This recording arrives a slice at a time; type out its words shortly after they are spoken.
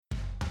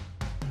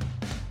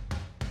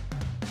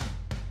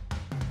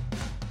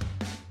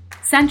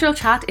Central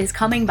Chat is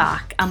coming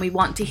back and we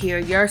want to hear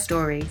your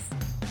stories.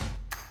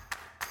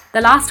 The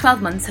last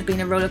 12 months have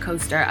been a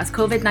rollercoaster as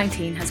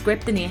COVID-19 has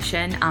gripped the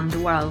nation and the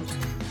world.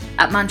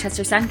 At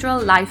Manchester Central,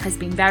 life has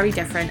been very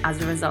different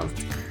as a result,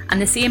 and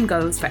the same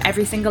goes for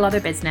every single other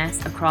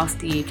business across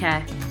the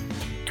UK.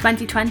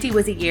 2020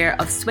 was a year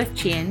of swift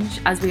change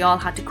as we all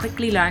had to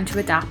quickly learn to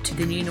adapt to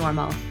the new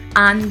normal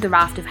and the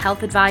raft of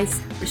health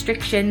advice,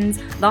 restrictions,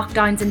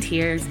 lockdowns and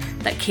tiers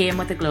that came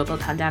with the global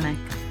pandemic.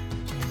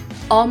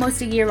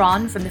 Almost a year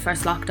on from the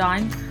first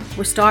lockdown,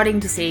 we're starting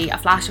to see a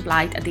flash of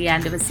light at the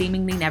end of a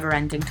seemingly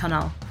never-ending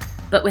tunnel.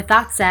 But with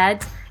that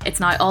said,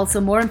 it's now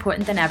also more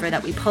important than ever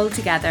that we pull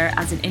together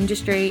as an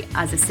industry,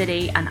 as a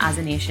city and as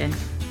a nation.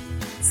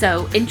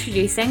 So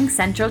introducing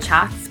Central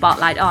Chat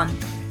Spotlight On,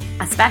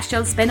 a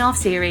special spin-off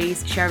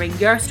series sharing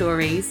your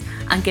stories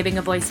and giving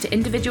a voice to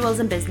individuals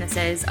and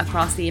businesses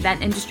across the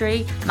event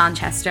industry,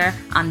 Manchester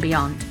and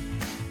beyond.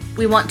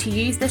 We want to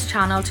use this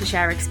channel to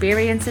share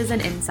experiences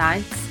and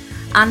insights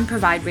and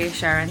provide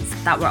reassurance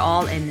that we're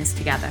all in this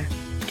together.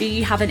 Do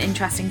you have an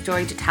interesting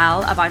story to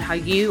tell about how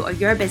you or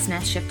your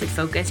business shifted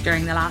focus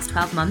during the last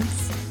 12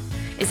 months?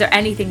 Is there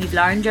anything you've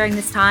learned during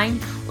this time,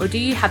 or do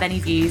you have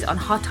any views on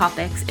hot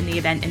topics in the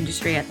event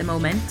industry at the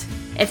moment?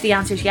 If the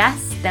answer is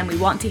yes, then we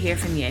want to hear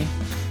from you.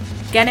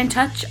 Get in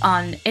touch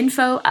on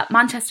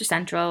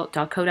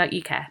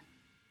info@manchestercentral.co.uk.